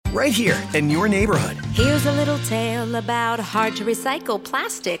right here in your neighborhood. Here's a little tale about hard-to-recycle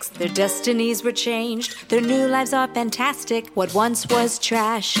plastics. Their destinies were changed. Their new lives are fantastic. What once was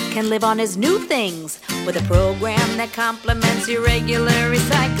trash can live on as new things with a program that complements your regular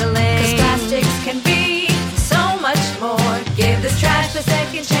recycling. 'Cause plastics can be so much more. Give this trash the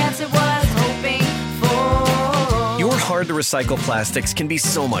second chance it was hoping for. Your hard-to-recycle plastics can be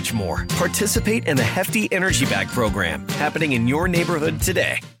so much more. Participate in the Hefty Energy Bag program happening in your neighborhood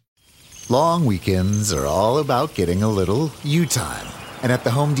today. Long weekends are all about getting a little you time. And at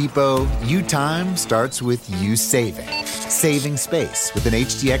the Home Depot, you time starts with you saving. Saving space with an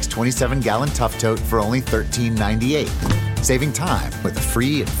HDX 27-gallon Tough Tote for only $13.98. Saving time with a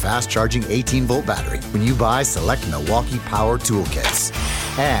free and fast-charging 18-volt battery when you buy select Milwaukee Power Toolkits.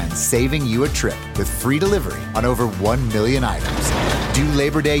 And saving you a trip with free delivery on over 1 million items. Do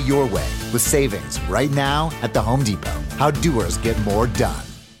Labor Day your way with savings right now at the Home Depot. How doers get more done.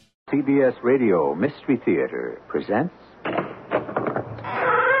 CBS Radio Mystery Theater presents...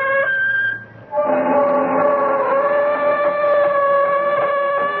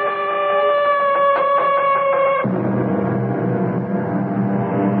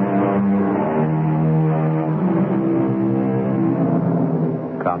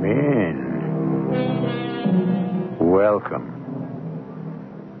 Come in. Welcome.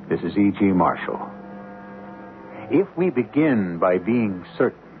 This is E.G. Marshall. If we begin by being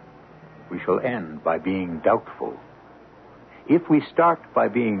certain, we shall end by being doubtful. If we start by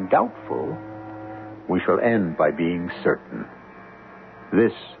being doubtful, we shall end by being certain.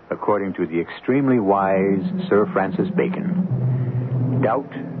 This, according to the extremely wise Sir Francis Bacon.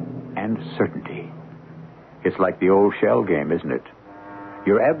 Doubt and certainty. It's like the old shell game, isn't it?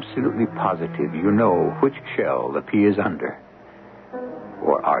 You're absolutely positive you know which shell the pea is under.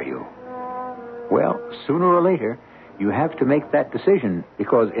 Or are you? Well, sooner or later, you have to make that decision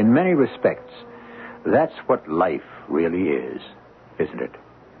because in many respects, that's what life really is, isn't it?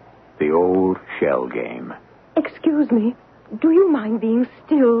 The old shell game. Excuse me. Do you mind being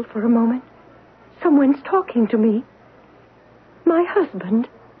still for a moment? Someone's talking to me. My husband.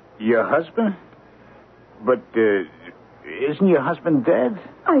 Your husband? But, isn't your husband dead?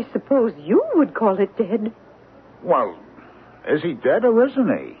 I suppose you would call it dead. Well, is he dead or isn't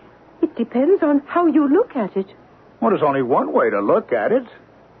he? It depends on how you look at it. Well, there's only one way to look at it.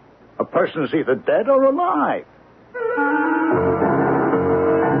 A person is either dead or alive.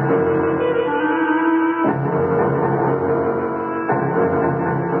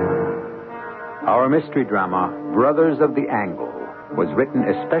 Our mystery drama, Brothers of the Angle, was written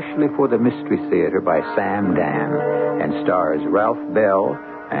especially for the Mystery Theater by Sam Dan and stars Ralph Bell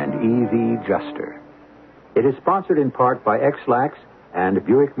and E.V. Juster. It is sponsored in part by X-Lax and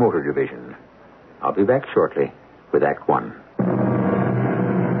Buick Motor Division. I'll be back shortly with Act One.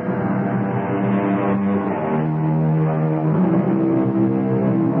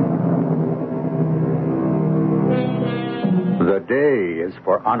 The day is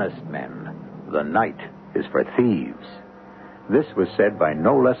for honest men. The night is for thieves. This was said by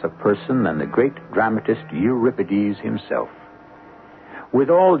no less a person than the great dramatist Euripides himself. With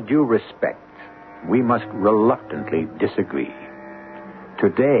all due respect, we must reluctantly disagree.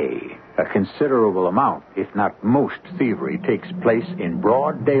 Today, a considerable amount, if not most, thievery takes place in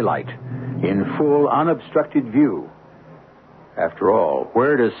broad daylight, in full, unobstructed view. After all,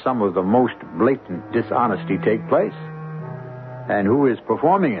 where does some of the most blatant dishonesty take place? And who is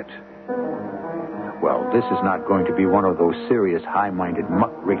performing it? Well, this is not going to be one of those serious, high-minded,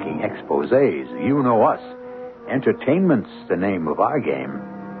 muck-raking exposés. You know us. Entertainment's the name of our game.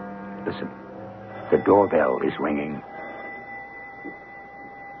 Listen, the doorbell is ringing.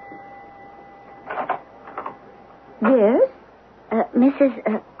 Yes?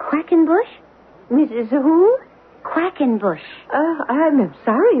 Mrs. Quackenbush? Mrs. Who? Quackenbush. I'm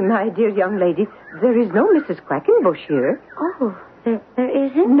sorry, my dear young lady. There is no Mrs. Quackenbush here. Oh, there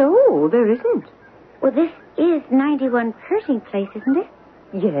isn't? No, there isn't. Well, this is 91 Pershing Place, isn't it?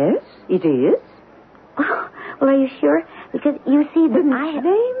 Yes, it is. Oh, well, are you sure? Because you see, The name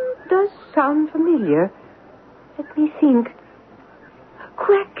does sound familiar. Let me think.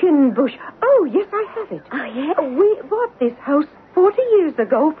 Quackenbush. Oh, yes, I have it. Oh, yes? We bought this house 40 years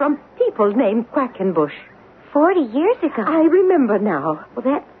ago from people named Quackenbush. 40 years ago? I remember now.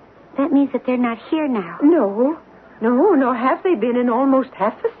 Well, that means that they're not here now. No, nor have they been in almost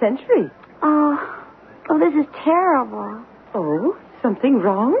half a century. Oh, this is terrible. Oh, something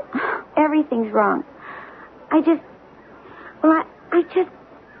wrong? Everything's wrong. I just...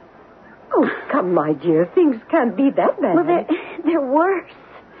 Oh, come, my dear. Things can't be that bad. Well, they're worse.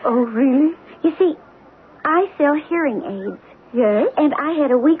 Oh, really? You see, I sell hearing aids. Yes? And I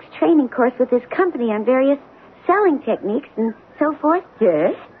had a week's training course with this company on various selling techniques and so forth.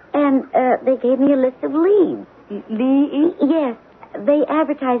 Yes? And they gave me a list of leads. Leads? Yes. They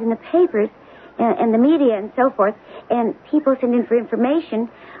advertise in the papers and the media and so forth, and people send in for information.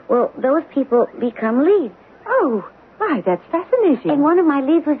 Well, those people become leads. Oh, why, that's fascinating. And one of my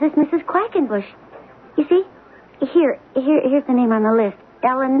leads was this Mrs. Quackenbush. You see? Here's the name on the list.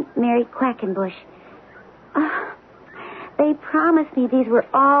 Ellen Mary Quackenbush. They promised me these were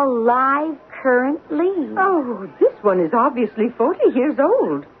all live, current leads. Oh, this one is obviously 40 years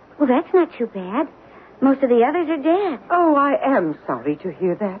old. Well, that's not too bad. Most of the others are dead. Oh, I am sorry to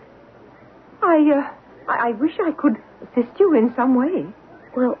hear that. I wish I could assist you in some way.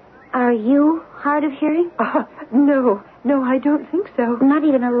 Well, are you hard of hearing? No, I don't think so. Not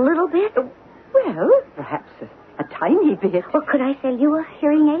even a little bit? Well, perhaps a tiny bit. Well, could I sell you a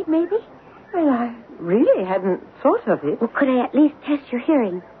hearing aid, maybe? Well, I really hadn't thought of it. Well, could I at least test your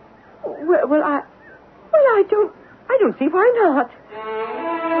hearing? Well, I don't see why not.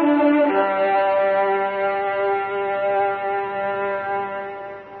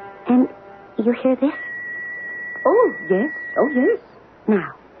 And you hear this? Oh, yes.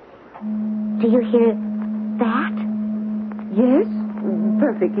 Now, do you hear that? Yes,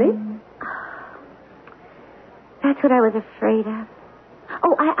 perfectly. That's what I was afraid of.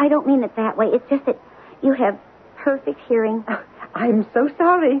 Oh, I don't mean it that way. It's just that you have perfect hearing. I'm so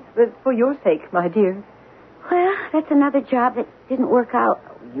sorry, but for your sake, my dear. Well, that's another job that didn't work out.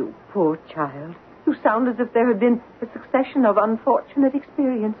 You poor child. You sound as if there had been a succession of unfortunate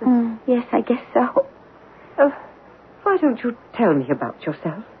experiences. Yes, I guess so. Why don't you tell me about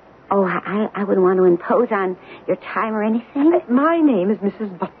yourself? Oh, I wouldn't want to impose on your time or anything. My name is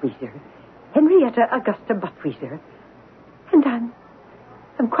Mrs. Buttweiser. Henrietta Augusta Buttweiser. And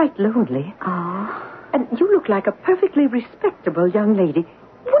I'm quite lonely. Oh. And you look like a perfectly respectable young lady.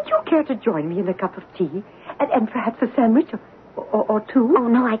 Would you care to join me in a cup of tea? And perhaps a sandwich or two? Oh,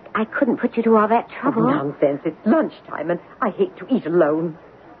 no, I couldn't put you to all that trouble. Oh, nonsense. It's lunchtime, and I hate to eat alone.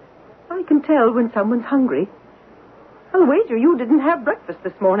 I can tell when someone's hungry. I'll wager you didn't have breakfast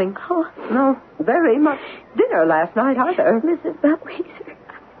this morning. Oh. No, very much dinner last night either. Mrs. Buttweiser.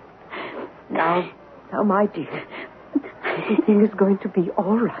 Now, my dear, everything is going to be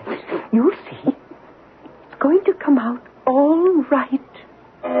all right. You'll see. It's going to come out all right.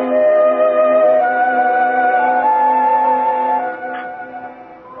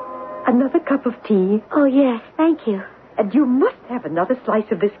 Another cup of tea? Oh, yes, thank you. And you must have another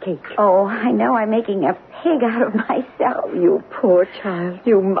slice of this cake. Oh, I know I'm making a pig out of myself. Oh, you poor child.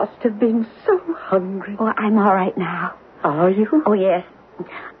 You must have been so hungry. Oh, I'm all right now. Are you? Oh, yes.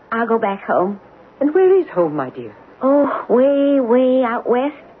 I'll go back home. And where is home, my dear? Oh, way out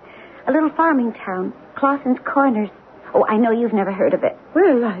west. A little farming town, Clawson's Corners. Oh, I know you've never heard of it.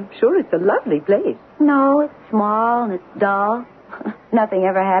 Well, I'm sure it's a lovely place. No, it's small and it's dull. Nothing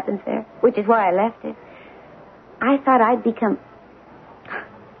ever happens there, which is why I left it. I thought I'd become...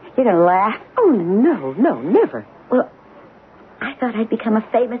 You're going to laugh. Oh, no, never. Well, I thought I'd become a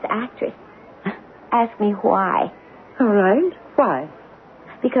famous actress. Ask me why. All right. Why?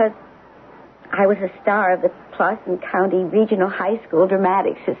 Because I was a star of the Clawson County Regional High School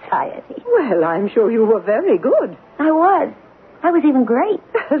Dramatic Society. Well, I'm sure you were very good. I was. I was even great.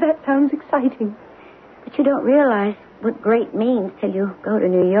 That sounds exciting. But you don't realize what great means till you go to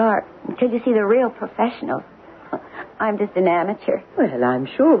New York, until you see the real professionals. I'm just an amateur. Well, I'm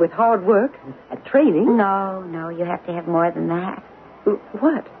sure with hard work and training. No, you have to have more than that.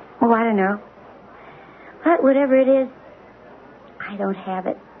 What? Oh, I don't know. But whatever it is, I don't have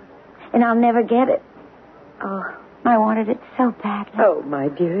it. And I'll never get it. Oh, I wanted it so badly. Oh, my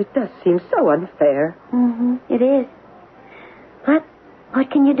dear, it does seem so unfair. Mm-hmm, it is. But what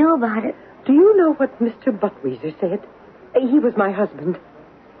can you do about it? Do you know what Mr. Buttweiser said? He was my husband.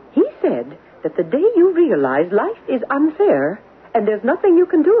 He said that the day you realize life is unfair and there's nothing you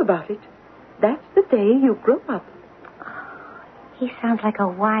can do about it, that's the day you grow up. Oh, he sounds like a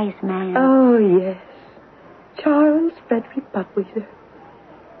wise man. Oh, yes. Charles Frederick Buttweiser.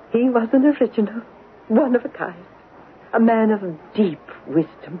 He was an original, one of a kind, a man of deep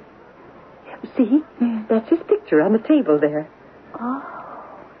wisdom. See, that's his picture on the table there. Oh,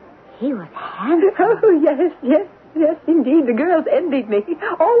 he was handsome. Oh, yes, indeed. The girls envied me,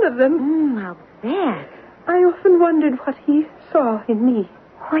 all of them. I'll bet. I often wondered what he saw in me.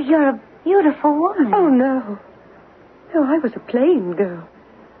 Oh, you're a beautiful woman. Oh, no. No, I was a plain girl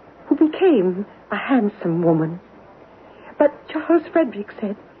who became a handsome woman. But Charles Frederick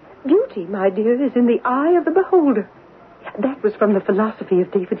said, beauty, my dear, is in the eye of the beholder. That was from the philosophy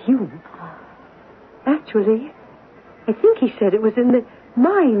of David Hume. Actually, I think he said it was in the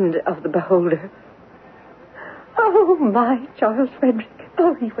mind of the beholder. Oh, my Charles Frederick.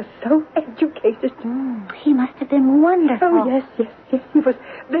 Oh, he was so educated. He must have been wonderful. Oh, yes. He was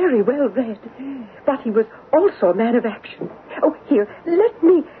very well read. But he was also a man of action. Oh, here, let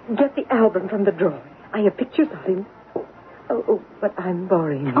me get the album from the drawer. I have pictures of him. Oh, but I'm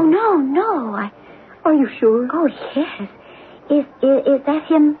boring you. Oh, no. Are you sure? Oh, yes. Is that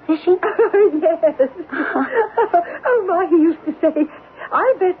him fishing? Yes. Oh, my, he used to say,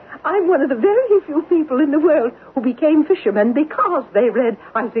 I bet I'm one of the very few people in the world who became fishermen because they read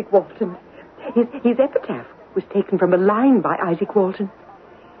Isaac Walton. His epitaph was taken from a line by Isaac Walton.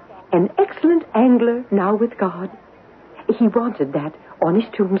 An excellent angler now with God. He wanted that on his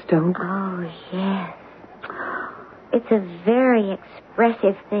tombstone. Oh, yes. It's a very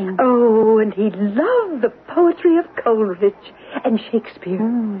expressive thing. Oh, and he loved the poetry of Coleridge and Shakespeare.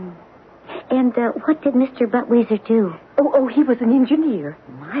 And what did Mr. Buttweezer do? Oh, he was an engineer.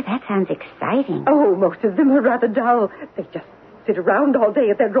 My, that sounds exciting. Oh, most of them are rather dull. They just sit around all day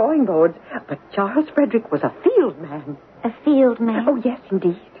at their drawing boards. But Charles Frederick was a field man. A field man? Oh, yes,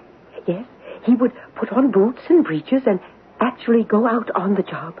 indeed. Yes, he would put on boots and breeches and actually go out on the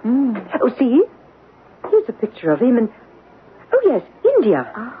job. Oh, see? Here's a picture of him in... Oh, yes,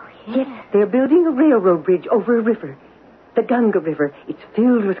 India. Oh, yes. They're building a railroad bridge over a river. The Ganga River. It's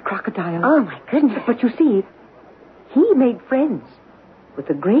filled with crocodiles. Oh, my goodness. But you see, he made friends with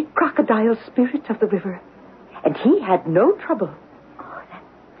the great crocodile spirit of the river. And he had no trouble. Oh,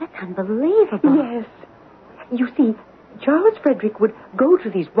 that's unbelievable. Yes. You see, Charles Frederick would go to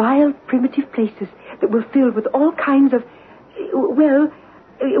these wild, primitive places that were filled with all kinds of,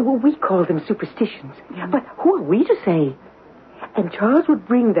 we call them superstitions. But who are we to say? And Charles would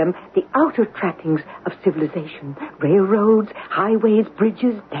bring them the outer trappings of civilization. Railroads, highways,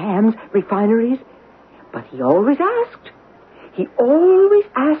 bridges, dams, refineries. But he always asked. He always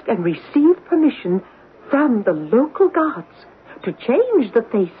asked and received permission from the local gods to change the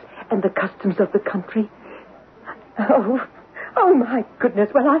face and the customs of the country. Oh, my goodness.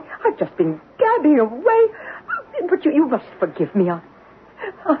 Well, I've just been gabbing away. But you must forgive me.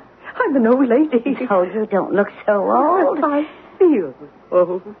 I'm an old lady. Oh, you don't look so old. I feel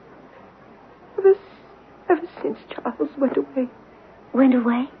old. Ever since Charles went away. Went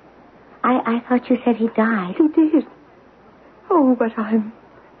away? I thought you said he died. He did. Oh, but I'm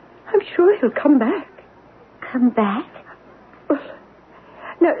sure he'll come back. Come back? Well,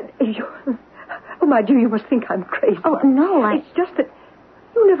 now, oh, my dear, you must think I'm crazy. Oh, no, It's just that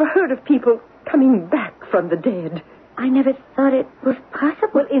you never heard of people coming back from the dead. I never thought it was possible.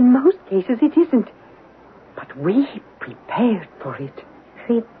 Well, in most cases, it isn't. But we prepared for it.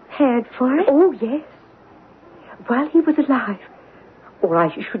 Prepared for it? Oh, yes. While he was alive, or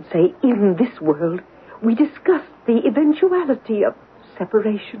I should say in this world, we discussed the eventuality of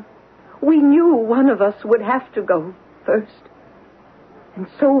separation. We knew one of us would have to go first. And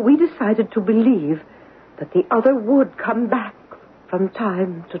so we decided to believe that the other would come back from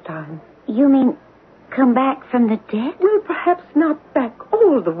time to time. You mean come back from the dead? Well, perhaps not back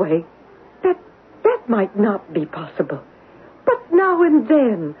all the way. That might not be possible. But now and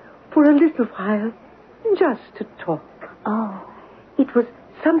then, for a little while, just to talk. Oh. It was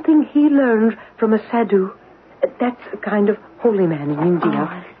something he learned from a sadhu. That's a kind of holy man in India.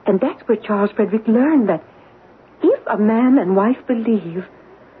 Oh. And that's where Charles Frederick learned that if a man and wife believe,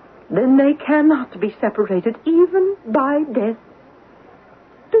 then they cannot be separated, even by death.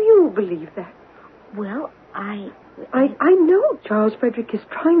 Do you believe that? Well, I know Charles Frederick is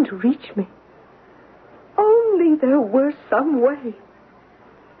trying to reach me. Only there were some way.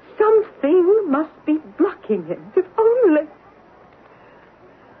 Something must be blocking him. If only...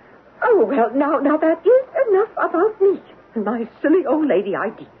 Oh, well, now that is enough about me and my silly old lady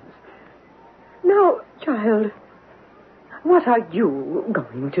ideas. Now, child, what are you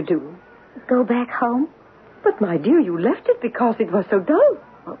going to do? Go back home? But, my dear, you left it because it was so dull.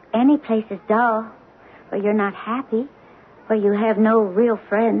 Well, any place is dull, where you're not happy, where you have no real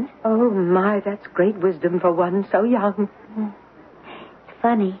friends. Oh, my, that's great wisdom for one so young. It's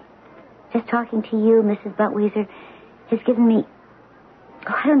funny. Just talking to you, Mrs. Buttweezer, has given me,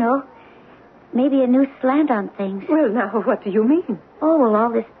 I don't know, maybe a new slant on things. Well, now, what do you mean? Oh, well,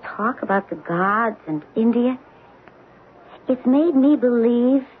 all this talk about the gods and India, it's made me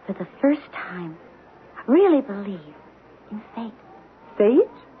believe for the first time, really believe, in fate. Fate?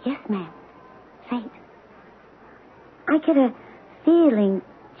 Yes, ma'am. Fate. I get a feeling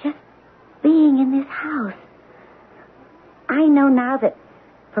just being in this house. I know now that,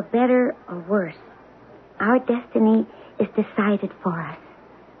 for better or worse, our destiny is decided for us.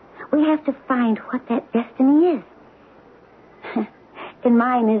 We have to find what that destiny is in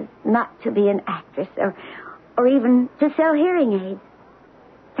mine is not to be an actress or even to sell hearing aids.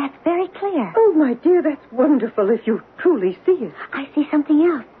 That's very clear. Oh, my dear, that's wonderful if you truly see it. I see something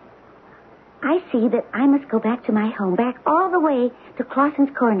else. I see that I must go back to my home, back all the way to Clausen's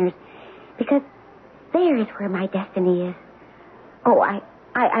Corners, because there is where my destiny is. Oh,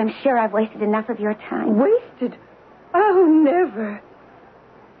 I'm sure I've wasted enough of your time. Wasted? Oh, never.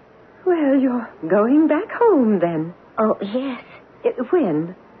 Well, you're going back home, then. Oh, yes.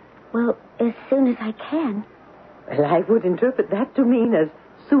 When? Well, as soon as I can. Well, I would interpret that to mean as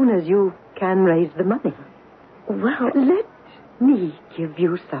soon as you can raise the money. Well, let me give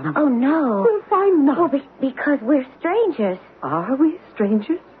you some. Oh, no. Well, why not? Well, because we're strangers. Are we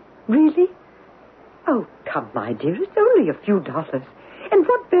strangers? Really? Oh, come, my dear. It's only a few dollars. And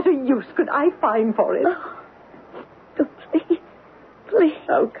what better use could I find for it? Oh, please. Please.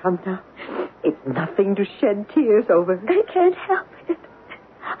 Oh, come now. It's nothing to shed tears over. I can't help it.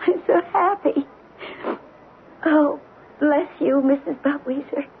 I'm so happy. Oh, bless you, Mrs.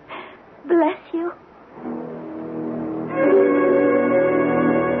 Buttweezer. Bless you.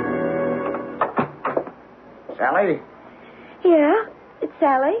 Sally? Yeah, it's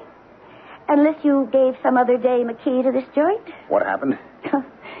Sally. Unless you gave some other dame a key to this joint. What happened?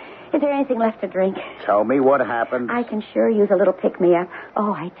 Is there anything left to drink? Tell me what happened. I can sure use a little pick-me-up.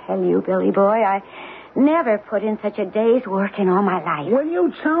 Oh, I tell you, Billy boy, I never put in such a day's work in all my life. Will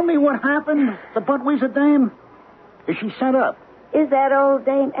you tell me what happened? The Buttweezer dame? Is she set up? Is that old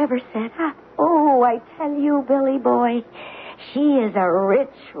dame ever set up? Oh, I tell you, Billy boy, she is a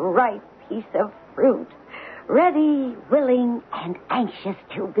rich, ripe piece of fruit. Ready, willing, and anxious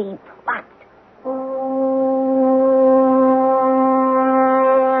to be plucked.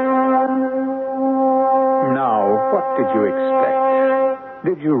 Now, what did you expect?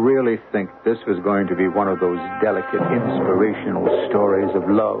 Did you really think this was going to be one of those delicate, inspirational stories of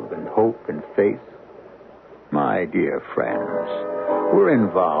love and hope and faith? My dear friends, we're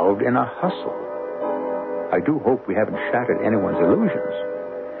involved in a hustle. I do hope we haven't shattered anyone's illusions.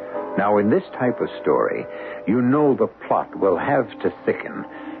 Now, in this type of story, you know the plot will have to thicken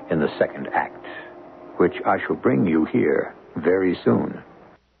in the second act, which I shall bring you here very soon.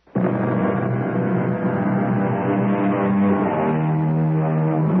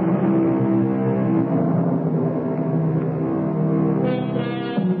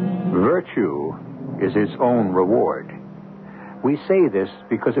 Virtue is its own reward. We say this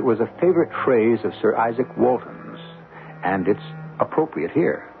because it was a favorite phrase of Sir Isaac Walton's, and it's appropriate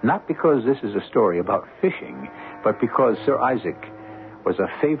here. Not because this is a story about fishing, but because Sir Isaac was a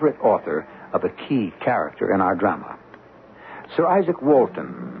favorite author of a key character in our drama. Sir Isaac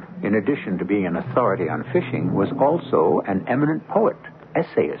Walton, in addition to being an authority on fishing, was also an eminent poet,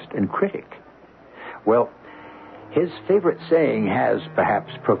 essayist, and critic. Well, his favorite saying has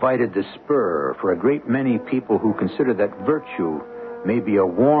perhaps provided the spur for a great many people who consider that virtue may be a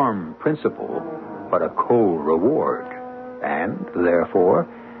warm principle, but a cold reward, and, therefore,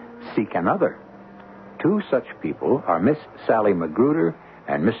 seek another. Two such people are Miss Sally Magruder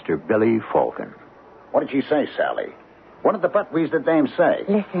and Mr. Billy Falcon. What did she say, Sally? What did the Buttweezer dame say?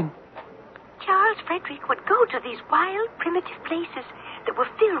 Listen. Charles Frederick would go to these wild, primitive places that were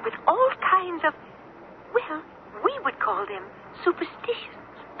filled with all kinds of, well, we would call them superstitions.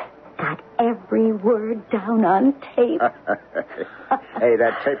 Got every word down on tape. Hey,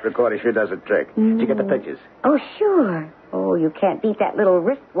 that tape recorder sure does a trick. Did you get the pictures? Oh, sure. Oh, you can't beat that little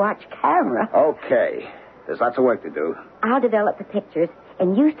wristwatch camera. Okay. There's lots of work to do. I'll develop the pictures,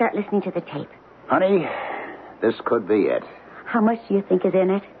 and you start listening to the tape. Honey, this could be it. How much do you think is in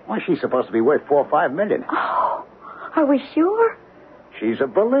it? Why, she's supposed to be worth $4 or $5 million. Oh, are we sure? She's a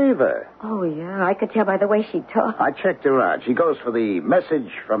believer. Oh, yeah, I could tell by the way she talks. I checked her out. She goes for the message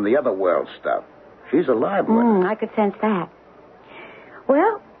from the other world stuff. She's a live one. I could sense that.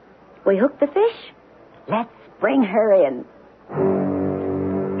 Well, we hooked the fish. Let's bring her in.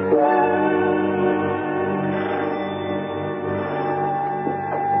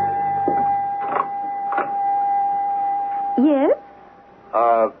 Yes?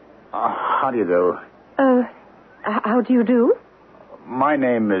 How do you do? How do you do? My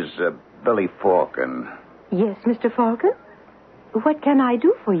name is Billy Falcon. Yes, Mr. Falcon? What can I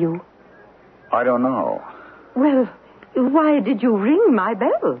do for you? I don't know. Well, why did you ring my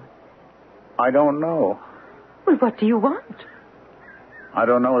bell? I don't know. Well, what do you want? I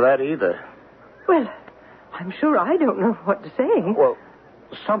don't know that either. Well, I'm sure I don't know what to say. Well,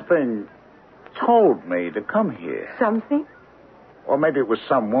 something told me to come here. Something? Or maybe it was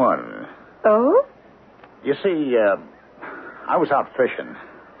someone. Oh? You see, I was out fishing.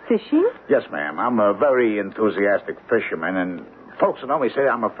 Fishing? Yes, ma'am. I'm a very enthusiastic fisherman, and Folks who know me say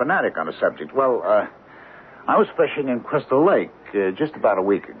I'm a fanatic on the subject. Well, I was fishing in Crystal Lake just about a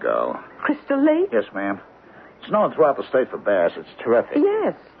week ago. Crystal Lake? Yes, ma'am. It's known throughout the state for bass. It's terrific.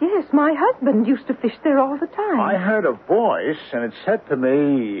 Yes. My husband used to fish there all the time. I heard a voice, and it said to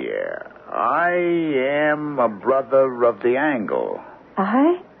me, I am a brother of the angle.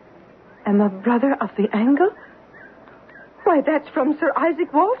 I am a brother of the angle? Why, that's from Sir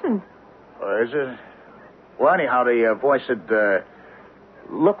Isaac Walton. Is it? Well, anyhow, the voice said,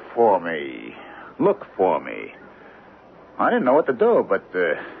 look for me. Look for me. I didn't know what to do, but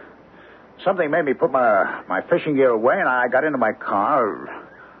something made me put my fishing gear away, and I got into my car.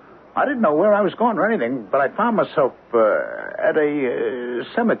 I didn't know where I was going or anything, but I found myself at a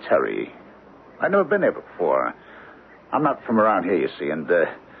cemetery. I'd never been there before. I'm not from around here, you see, and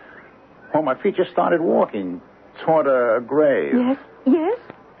my feet just started walking toward a grave. Yes?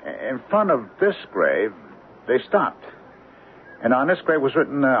 In front of this grave, they stopped. And on this grave was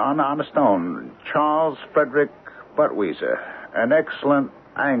written on a stone, Charles Frederick Buttweezer, an excellent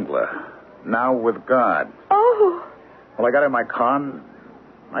angler, now with God. Oh. Well, I got in my car and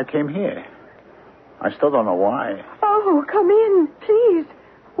I came here. I still don't know why. Oh, come in, please.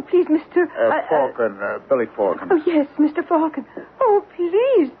 Oh, please, Mr. Falcon, Billy Falcon. Oh, yes, Mr. Falcon. Oh,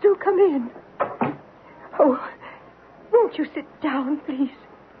 please, do come in. Oh, won't you sit down, please?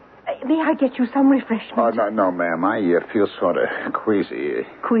 May I get you some refreshment? Oh, no, ma'am. I feel sort of queasy.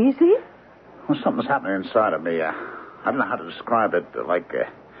 Queasy? Well, something's happening inside of me. I don't know how to describe it.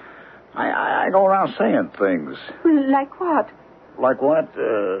 I go around saying things. Like what? Like what?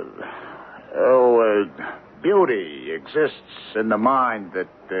 Beauty exists in the mind that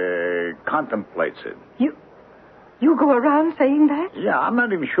contemplates it. You go around saying that? Yeah, I'm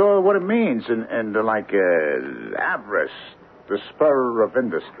not even sure what it means. And avarice, the spur of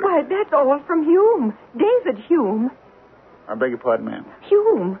industry. Why, that's all from Hume. David Hume. I beg your pardon, ma'am?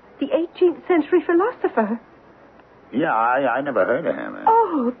 Hume, the 18th century philosopher. Yeah, I never heard of him.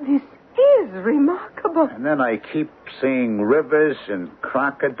 Oh, this is remarkable. And then I keep seeing rivers and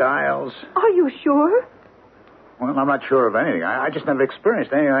crocodiles. Are you sure? Well, I'm not sure of anything. I just never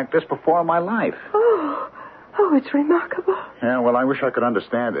experienced anything like this before in my life. Oh, it's remarkable. Yeah, well, I wish I could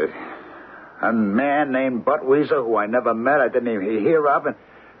understand it. A man named Buttweezer, who I never met, I didn't even hear of, and...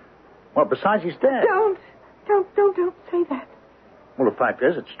 Well, besides, he's dead. Don't say that. Well, the fact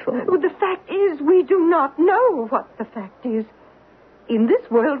is, it's true. Well, the fact is, we do not know what the fact is. In this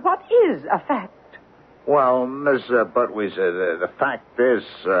world, what is a fact? Well, Miss Buttweezer, the fact is,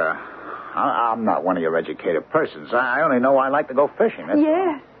 I'm not one of your educated persons. I only know I like to go fishing.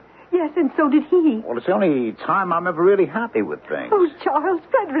 Yes, and so did he. Well, it's the only time I'm ever really happy with things. Oh, Charles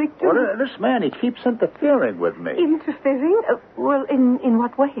Frederick, too. Well, this man, he keeps interfering with me. Interfering? Well, in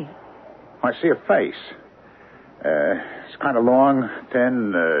what way? I see a face. It's kind of long,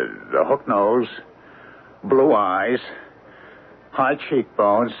 thin, a hook nose, blue eyes, high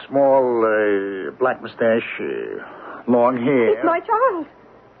cheekbones, small black mustache, long hair. It's my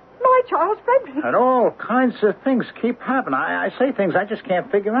Charles Frederick. And all kinds of things keep happening. I say things I just can't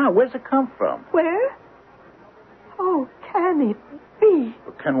figure out. Where's it come from? Where? Oh, can it be?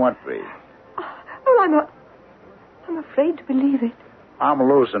 Can what be? Well, I'm afraid to believe it. I'm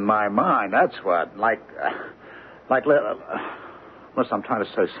losing my mind, that's what. Listen, I'm trying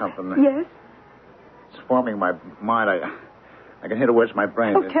to say something. Yes? It's forming my mind. I can hear the words in my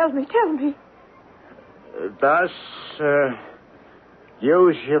brain. Oh, tell me. Thus,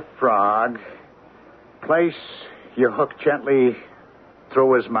 use your frog, place your hook gently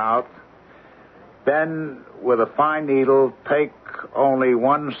through his mouth, then, with a fine needle, take only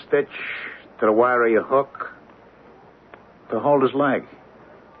one stitch to the wire of your hook to hold his leg.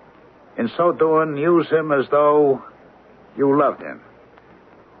 In so doing, use him as though you loved him.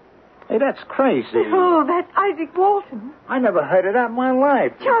 Hey, that's crazy. Oh, that's Isaac Walton. I never heard of that in my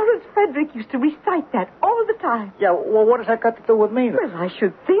life. Charles Frederick used to recite that all the time. Yeah, well, what has that got to do with me? Well, I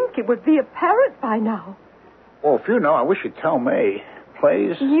should think it would be apparent by now. Well, if you know, I wish you'd tell me,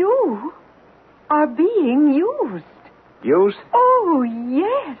 please. You are being used. Used? Oh,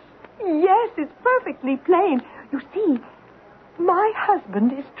 yes. Yes, it's perfectly plain. You see, my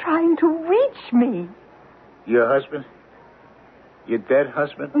husband is trying to reach me. Your husband? Your dead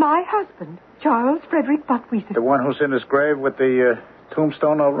husband? My husband, Charles Frederick Buttweezer. The one who's in his grave with the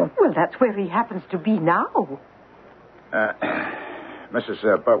tombstone over him? Well, that's where he happens to be now. Mrs.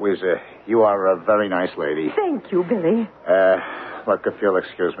 Buttweezer, you are a very nice lady. Thank you, Billy. Look, if you'll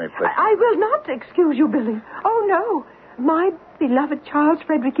excuse me, please. I will not excuse you, Billy. Oh, no. My beloved Charles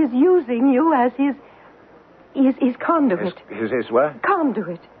Frederick is using you as his conduit. His what?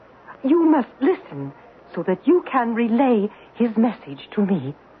 Conduit. You must listen so that you can relay his message to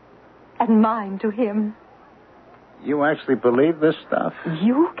me and mine to him. You actually believe this stuff?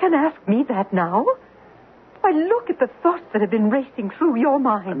 You can ask me that now? Why, look at the thoughts that have been racing through your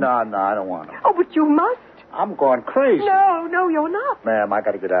mind. No, I don't want to. Oh, but you must. I'm going crazy. No, you're not. Ma'am, I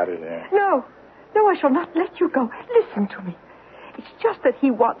got to get out of here. No, I shall not let you go. Listen to me. It's just that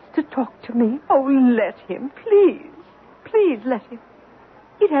he wants to talk to me. Oh, let him, please. Please let him.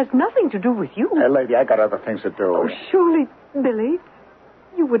 It has nothing to do with you. Hey, lady, I got other things to do. Oh, surely, Billy,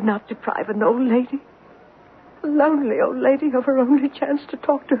 you would not deprive an old lady, a lonely old lady, of her only chance to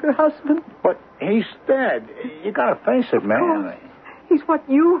talk to her husband. But he's dead. You got to face it, man. Of course. He's what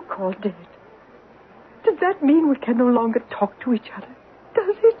you call dead. Does that mean we can no longer talk to each other?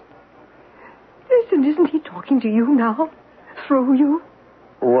 Does it? Listen, isn't he talking to you now? Through you?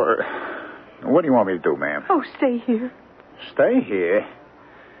 What do you want me to do, ma'am? Oh, stay here. Stay here?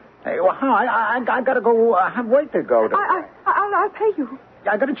 Hey, well, how? I got to go. I have work to go to. I'll pay you.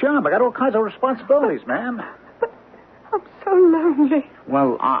 I got a job. I got all kinds of responsibilities, ma'am. But I'm so lonely.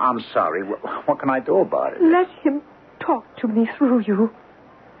 Well, I'm sorry. What can I do about it? Let him talk to me through you.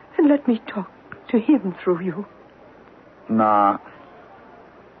 And let me talk to him through you. Nah.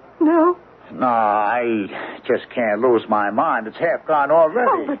 No? No, I just can't lose my mind. It's half gone already.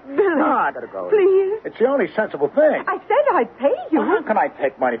 Oh, but Billy. No, I gotta go. Please. It's the only sensible thing. I said I'd pay you. Well, how can I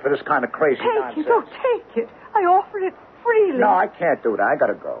take money for this kind of crazy nonsense? Take it. I offer it freely. No, I can't do that. I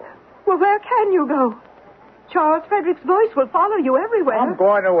gotta go. Well, where can you go? Charles Frederick's voice will follow you everywhere. I'm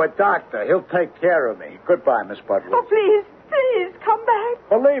going to a doctor. He'll take care of me. Goodbye, Miss Butler. Oh, please, come back.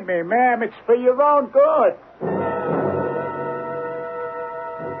 Believe me, ma'am, it's for your own good.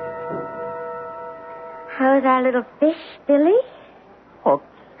 How's our little fish, Billy? Hooked.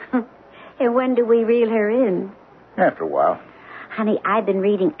 And when do we reel her in? After a while. Honey, I've been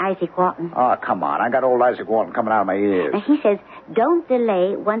reading Isaac Walton. Oh, come on. I got old Isaac Walton coming out of my ears. And he says, don't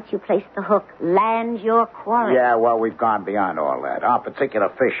delay. Once you place the hook, land your quarry. Yeah, well, we've gone beyond all that. Our particular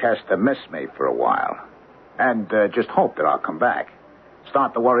fish has to miss me for a while. And just hope that I'll come back.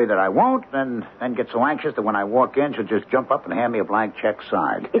 Start to worry that I won't, then get so anxious that when I walk in, she'll just jump up and hand me a blank check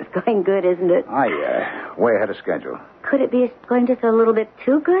signed. It's going good, isn't it? Way ahead of schedule. Could it be going just a little bit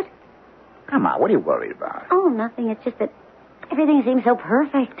too good? Come on, what are you worried about? Oh, nothing. It's just that everything seems so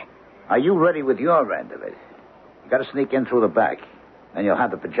perfect. Are you ready with your end of it? You got to sneak in through the back. Then you'll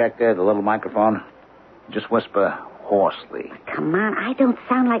have the projector, the little microphone. Just whisper hoarsely. Come on, I don't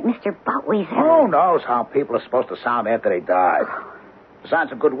sound like Mr. Buttweezer. Who knows how people are supposed to sound after they die?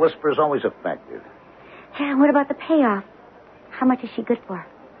 Besides, a good whisper is always effective. Yeah, what about the payoff? How much is she good for?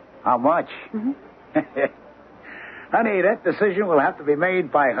 How much? Mm-hmm. Honey, that decision will have to be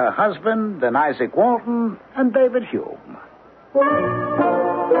made by her husband and Isaac Walton and David Hume.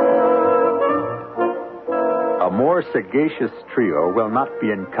 A more sagacious trio will not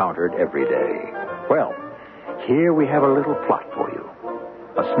be encountered every day. Well, here we have a little plot for you.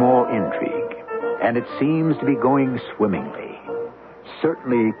 A small intrigue. And it seems to be going swimmingly.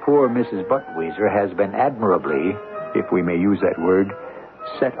 Certainly, poor Mrs. Buttweezer has been admirably, if we may use that word,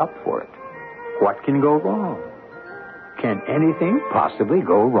 set up for it. What can go wrong? Can anything possibly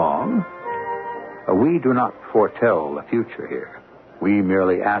go wrong? We do not foretell the future here. We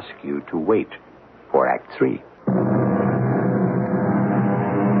merely ask you to wait for Act 3.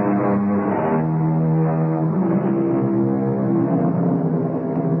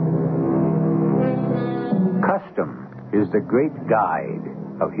 Custom is the great guide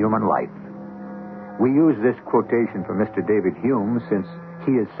of human life. We use this quotation from Mr. David Hume since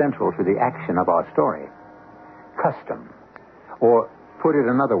he is central to the action of our story. Custom. Or, put it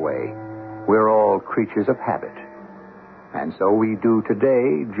another way, we're all creatures of habit. And so we do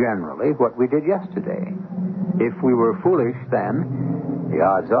today, generally, what we did yesterday. If we were foolish then, the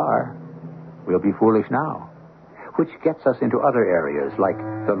odds are we'll be foolish now. Which gets us into other areas, like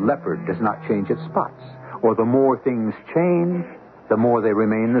the leopard does not change its spots, or the more things change, the more they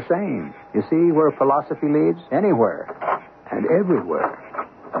remain the same. You see where philosophy leads? Anywhere. And everywhere.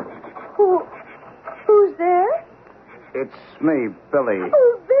 Who's there? It's me, Billy.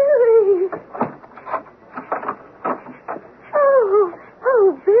 Oh, Billy!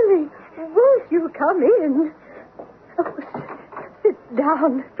 Oh, Billy, won't you come in? Oh, sit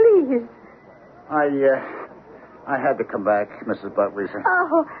down, please. I had to come back, Mrs. Buttweezer.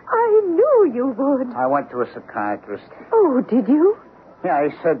 Oh, I knew you would. I went to a psychiatrist. Oh, did you? Yeah,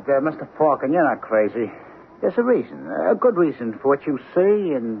 he said, Mr. Falcon, you're not crazy. There's a reason, a good reason for what you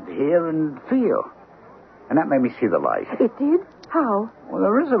see and hear and feel. And that made me see the light. It did? How? Well,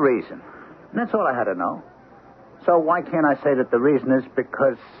 there is a reason. And that's all I had to know. So why can't I say that the reason is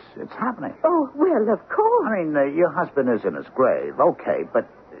because it's happening? Oh, well, of course. I mean, your husband is in his grave, okay, but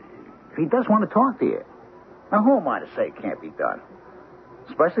he does want to talk to you. Now, who am I to say it can't be done?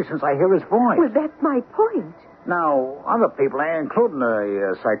 Especially since I hear his voice. Well, that's my point. Now, other people, including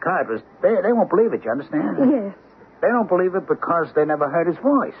a psychiatrist, they won't believe it, you understand? Yes. They don't believe it because they never heard his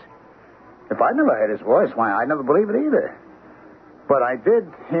voice. If I never heard his voice, why, I'd never believe it either. But I did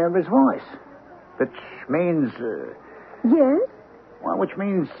hear his voice, which means... Yes? Well, which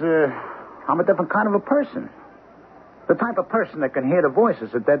means I'm a different kind of a person. The type of person that can hear the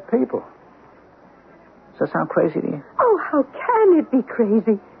voices of dead people. Does that sound crazy to you? Oh, how can it be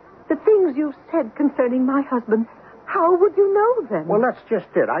crazy? The things you've said concerning my husband, how would you know them? Well, that's just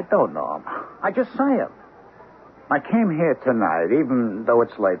it. I don't know him. I just say him. I came here tonight, even though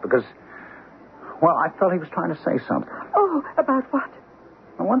it's late, because, well, I felt he was trying to say something. Oh, about what?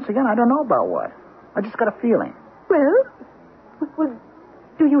 And once again, I don't know about what. I just got a feeling. Well,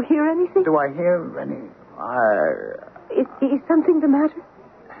 do you hear anything? Do I hear any... Is something the matter?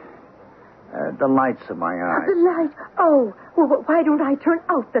 The lights in my eyes. The light. Oh, well, why don't I turn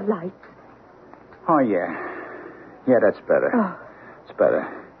out the lights? Oh, yeah. Yeah, that's better. Oh. It's better.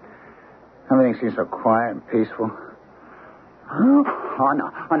 Everything seems so quiet and peaceful. Oh, no.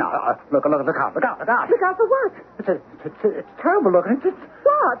 Look out. Look out. Look out for what? It's terrible looking.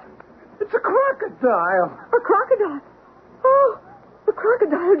 What? It's a crocodile. A crocodile? Oh, a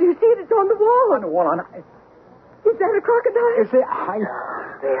crocodile. Do you see it? It's on the wall. On the wall. Is that a crocodile? Is it?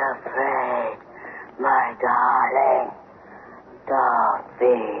 Don't be afraid, my darling. Don't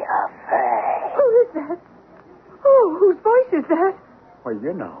be afraid. Who is that? Oh, whose voice is that? Well,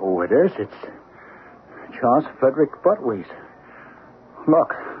 you know who it is. It's Charles Frederick Buttwees.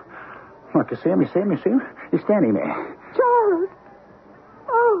 Look, you see him? He's standing there. Charles.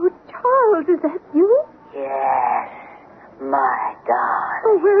 Oh, Charles, is that you? Yes, my darling.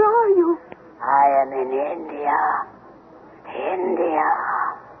 Oh, where are you? I am in India.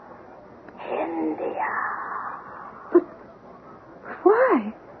 But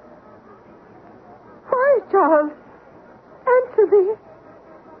why? Why, Charles? Answer me.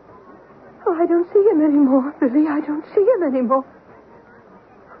 Oh, I don't see him anymore, Billy. I don't see him anymore.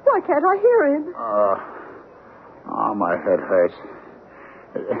 Why can't I hear him? My head hurts.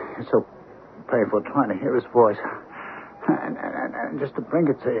 It's so painful trying to hear his voice. And just to bring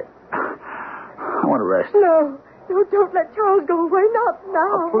it to you, I want to rest. No, don't let Charles go away. Not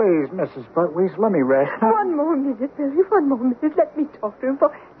now. Oh, please, Mrs. Buttwees, let me rest. One more minute, Billy. One more minute. Let me talk to him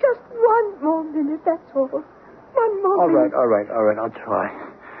for just one more minute. That's all. One more minute. All right. I'll try.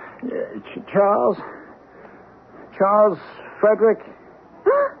 Charles Frederick.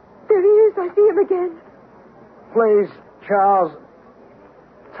 There he is. I see him again. Please, Charles,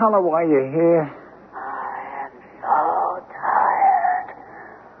 tell her why you're here. I am so tired.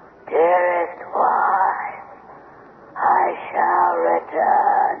 Dearest wife, I shall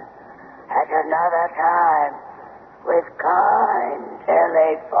return at another time with kind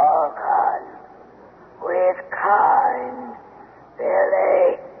Billy Falcon. With kind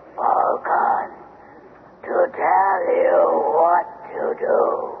Billy Falcon to tell you what to do.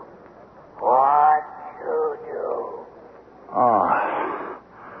 What to do.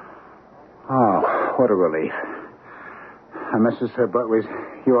 Oh, what a relief. Mrs. Buttwees,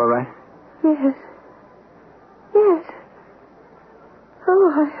 you all right? Yes.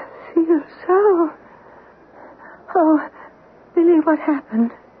 Oh, I feel so. Oh, Billy, what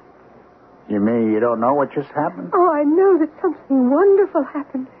happened? You mean you don't know what just happened? Oh, I know that something wonderful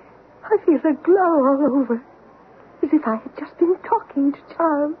happened. I feel a glow all over. As if I had just been talking to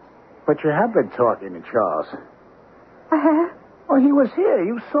Charles. But you have been talking to Charles. I have? Oh, he was here.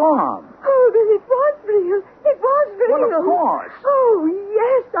 You saw him. Oh, then it was real. It was real. Well, of course. Oh,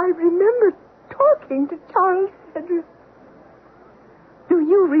 yes, I remember talking to Charles Frederick. Do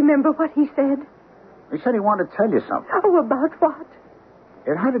you remember what he said? He said he wanted to tell you something. Oh, about what?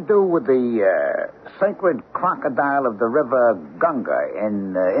 It had to do with the sacred crocodile of the river Ganga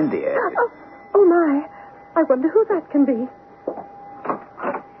in India. Oh, my. I wonder who that can be.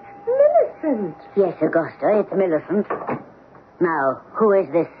 Millicent. Yes, Augusta, it's Millicent. Now, who is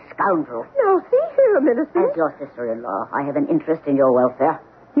this scoundrel? Now, see here, Millicent. As your sister-in-law, I have an interest in your welfare.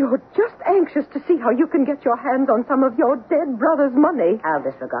 You're just anxious to see how you can get your hands on some of your dead brother's money. I'll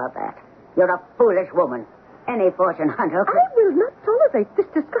disregard that. You're a foolish woman. Any fortune hunter could... I will not tolerate this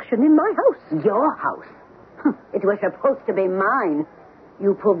discussion in my house. Your house? It was supposed to be mine.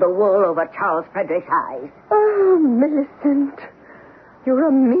 You pulled the wool over Charles Frederick's eyes. Oh, Millicent. You're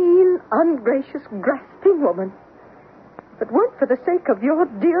a mean, ungracious, grasping woman. If it weren't for the sake of your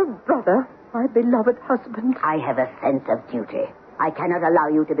dear brother, my beloved husband. I have a sense of duty. I cannot allow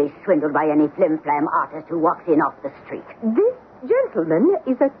you to be swindled by any flim-flam artist who walks in off the street. This gentleman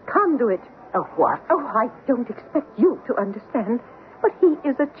is a conduit. Of what? Oh, I don't expect you to understand, but he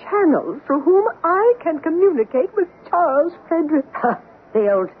is a channel through whom I can communicate with Charles Frederick.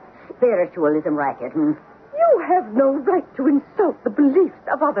 The old spiritualism racket, You have no right to insult the beliefs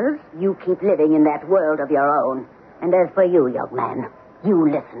of others. You keep living in that world of your own. And as for you, young man,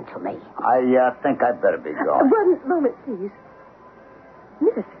 you listen to me. I think I'd better be going. One moment, please.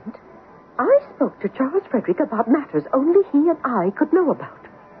 Millicent, I spoke to Charles Frederick about matters only he and I could know about.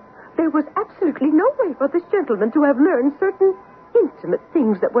 There was absolutely no way for this gentleman to have learned certain intimate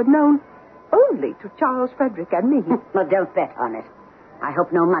things that were known only to Charles Frederick and me. Well, don't bet on it. I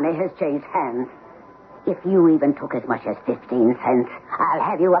hope no money has changed hands. If you even took as much as 15 cents, I'll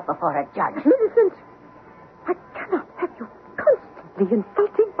have you up before a judge. Millicent, I cannot have you constantly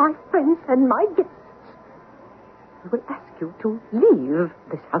insulting my friends and my guests. I will ask you to leave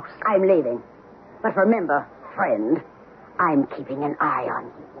this house. I'm leaving. But remember, friend, I'm keeping an eye on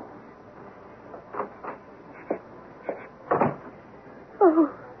you.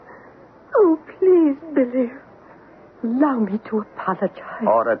 Oh, please, Billy. Allow me to apologize.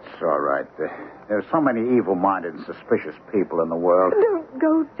 Oh, that's all right. There's so many evil-minded and suspicious people in the world. Don't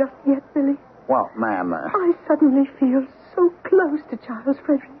go just yet, Billy. Well, ma'am... I suddenly feel so close to Charles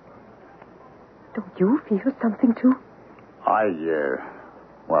Frederick. Don't you feel something, too?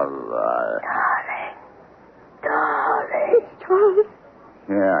 Darling. It's Charles.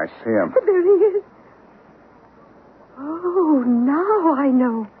 Yeah, I see him. There he is. Oh, now I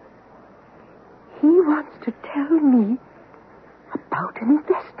know. He wants to tell me about an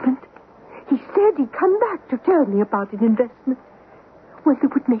investment. He said he'd come back to tell me about an investment. Well,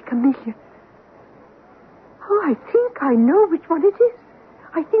 it would make $1 million. Oh, I think I know which one it is.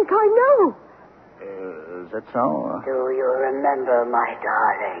 I think I know. Is that so? Do you remember, my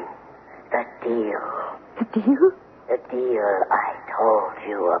darling, the deal? The deal? The deal I told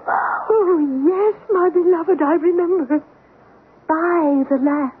you about. Oh, yes, my beloved, I remember. Buy the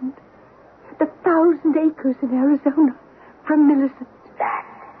land. The 1,000 acres in Arizona from Millicent. That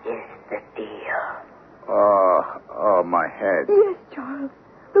is the deal. Oh, my head. Yes, Charles.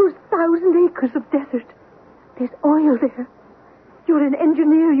 Those 1,000 acres of desert. There's oil there. You're an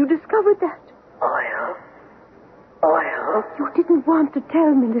engineer. You discovered that. Oil? You didn't want to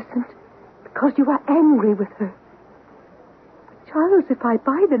tell Millicent because you were angry with her. But Charles, if I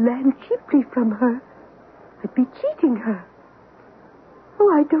buy the land cheaply from her, I'd be cheating her.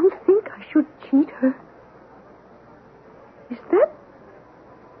 Oh, I don't think I should cheat her. Is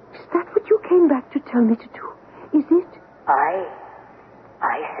that what you came back to tell me to do? Is it? I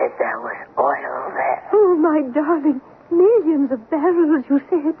said there was oil there. Oh, my darling. Millions of barrels, you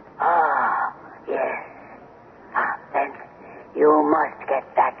said. Ah, yes. Then you must get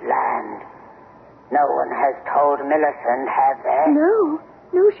that land. No one has told Millicent, have they?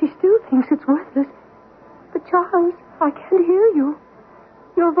 No, she still thinks it's worthless. But, Charles, I can't hear you.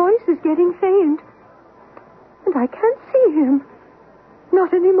 Your voice is getting faint. And I can't see him.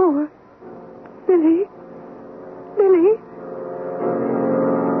 Not anymore. Billy?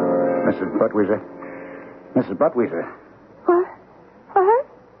 Mrs. Buttweezer. What?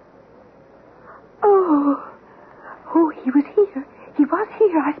 Oh, he was here. He was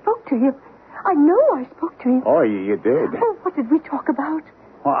here. I spoke to him. I know I spoke to him. Oh, you did? Oh, what did we talk about?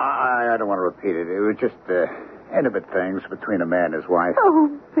 Well, I don't want to repeat it. It was just intimate things between a man and his wife. Oh,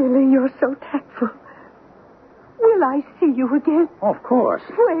 Billy, you're so tactful. Will I see you again? Oh, of course.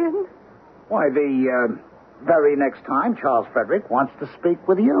 When? Why, the very next time Charles Frederick wants to speak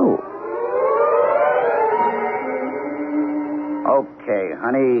with you. Okay,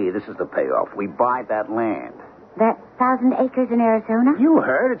 honey, this is the payoff. We buy that land. That 1,000 acres in Arizona? You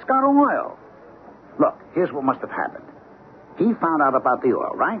heard. It's got oil. Look, here's what must have happened. He found out about the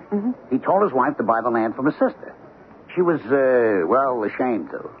oil, right? Mm-hmm. He told his wife to buy the land from his sister. She was,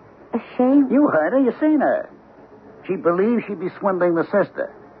 ashamed to. Ashamed? You heard her. You seen her. She believes she'd be swindling the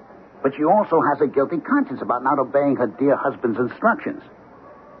sister. But she also has a guilty conscience about not obeying her dear husband's instructions.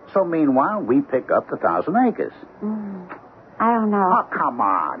 So meanwhile, we pick up the 1,000 acres. I don't know. Oh, come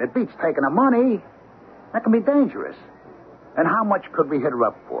on. It beats taking the money. That can be dangerous. And how much could we hit her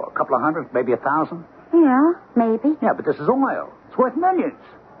up for? A couple of hundred, maybe 1,000? Yeah, maybe. Yeah, but this is oil. It's worth millions.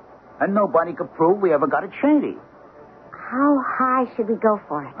 And nobody could prove we ever got it shady. How high should we go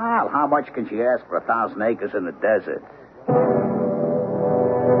for it? Well, how much can she ask for 1,000 acres in the desert?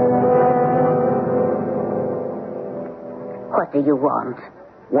 What do you want?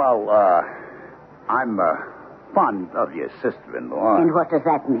 Well, I'm fond of your sister-in-law. And what does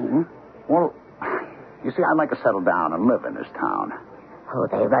that mean? Well, you see, I'd like to settle down and live in this town. Oh,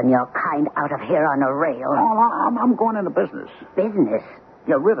 they run your kind out of here on a rail. Oh, I'm going into business. Business?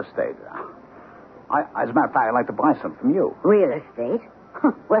 Yeah, real estate. As a matter of fact, I'd like to buy some from you. Real estate?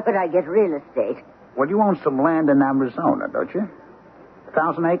 Where could I get real estate? Well, you own some land in Arizona, don't you?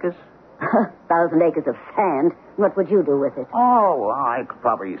 1,000 acres? 1,000 acres of sand. What would you do with it? Oh, well, I could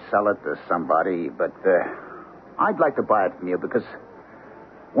probably sell it to somebody, but I'd like to buy it from you because,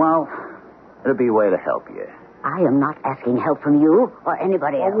 well, it'll be a way to help you. I am not asking help from you or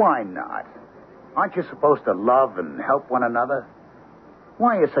anybody else. Well, why not? Aren't you supposed to love and help one another?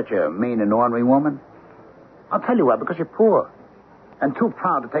 Why are you such a mean and ornery woman? I'll tell you why, because you're poor and too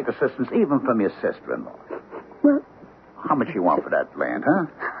proud to take assistance even from your sister-in-law. Well, how much you want for that land, huh?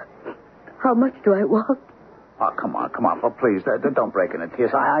 How much do I want? Oh, come on. Oh, please, don't break into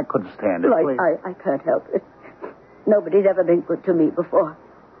tears. I couldn't stand it. Well, I can't help it. Nobody's ever been good to me before.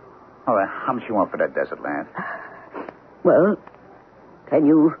 All right, how much you want for that desert land? Well, can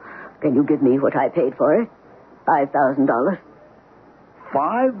you give me what I paid for it? $5,000.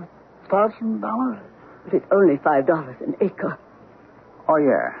 $5,000? But it's only $5 an acre. Oh,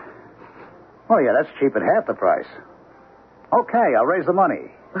 yeah, that's cheap at half the price. Okay, I'll raise the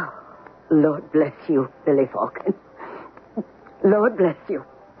money. Oh, Lord bless you, Billy Falcon. Lord bless you.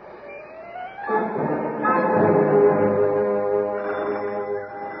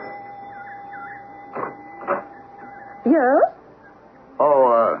 Yes?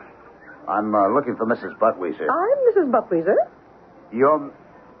 Oh, I'm looking for Mrs. Buttweezer. I'm Mrs. Buttweezer. You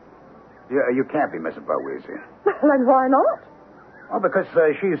can't be Mrs. Buttweezer. Then why not? Oh, because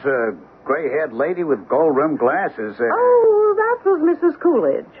she's a gray-haired lady with gold-rimmed glasses. Oh, that was Mrs.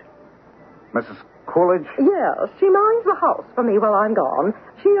 Coolidge. Mrs. Coolidge? Yes, she minds the house for me while I'm gone.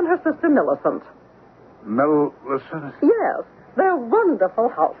 She and her sister Millicent. Millicent? Yes, they're wonderful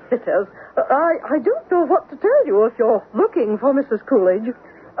house sitters. I don't know what to tell you if you're looking for Mrs. Coolidge.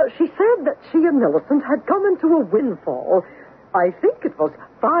 She said that she and Millicent had come into a windfall. I think it was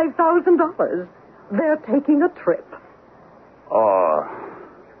 $5,000. They're taking a trip. Oh,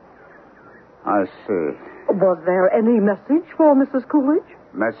 I see. Was there any message for Mrs. Coolidge?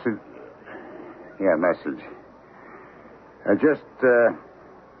 Message? Yeah, message. Just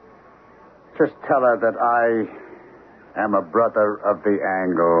tell her that I am a brother of the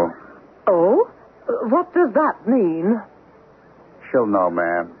angle. Oh? What does that mean? She'll know,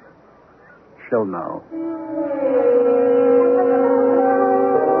 ma'am. She'll know.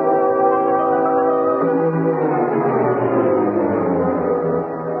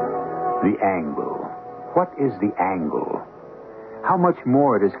 The angle. What is the angle? How much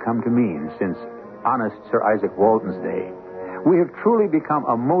more it has come to mean since honest Sir Isaac Walton's day. We have truly become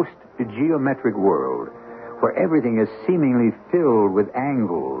a most geometric world where everything is seemingly filled with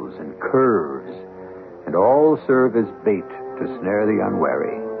angles and curves, and all serve as bait to snare the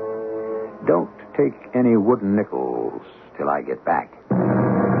unwary. Don't take any wooden nickels till I get back.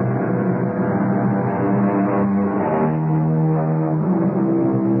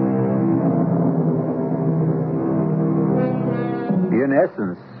 In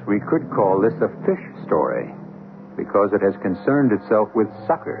essence, we could call this a fish story, because it has concerned itself with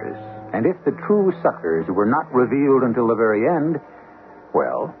suckers. And if the true suckers were not revealed until the very end,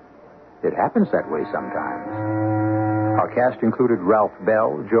 well, it happens that way sometimes. Our cast included Ralph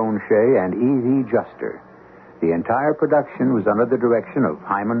Bell, Joan Shea, and E.V. Juster. The entire production was under the direction of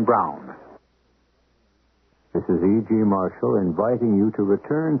Hyman Brown. This is E.G. Marshall inviting you to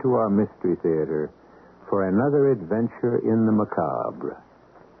return to our Mystery Theater for another adventure in the macabre.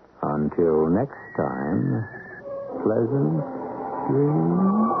 Until next time, pleasant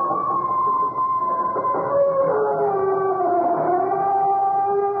dreams.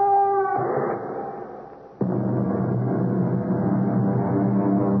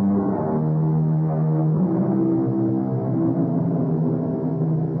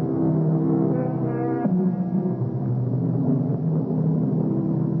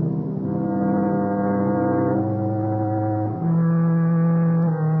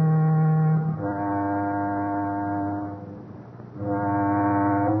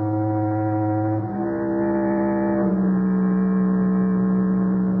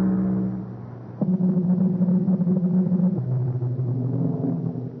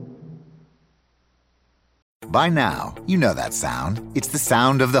 By now, you know that sound. It's the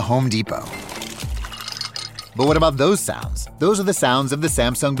sound of the Home Depot. But what about those sounds? Those are the sounds of the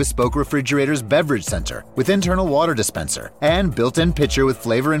Samsung Bespoke Refrigerator's Beverage Center with internal water dispenser and built-in pitcher with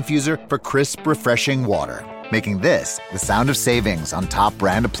flavor infuser for crisp, refreshing water. Making this the sound of savings on top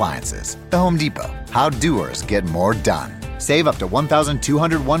brand appliances. The Home Depot. How doers get more done. Save up to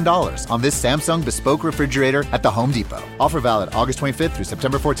 $1,201 on this Samsung bespoke refrigerator at the Home Depot. Offer valid August 25th through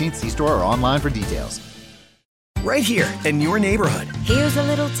September 14th. See store or online for details. Right here in your neighborhood. Here's a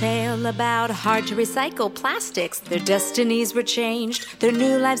little tale about hard-to-recycle plastics. Their destinies were changed. Their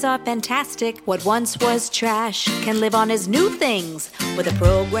new lives are fantastic. What once was trash can live on as new things with a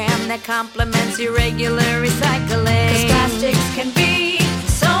program that complements your regular recycling. 'Cause plastics can be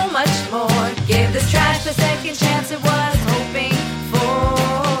so much more. Give this trash the second chance it was hoping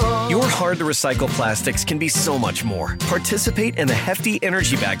for. Your hard-to-recycle plastics can be so much more. Participate in the Hefty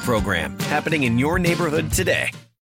Energy Bag program happening in your neighborhood today.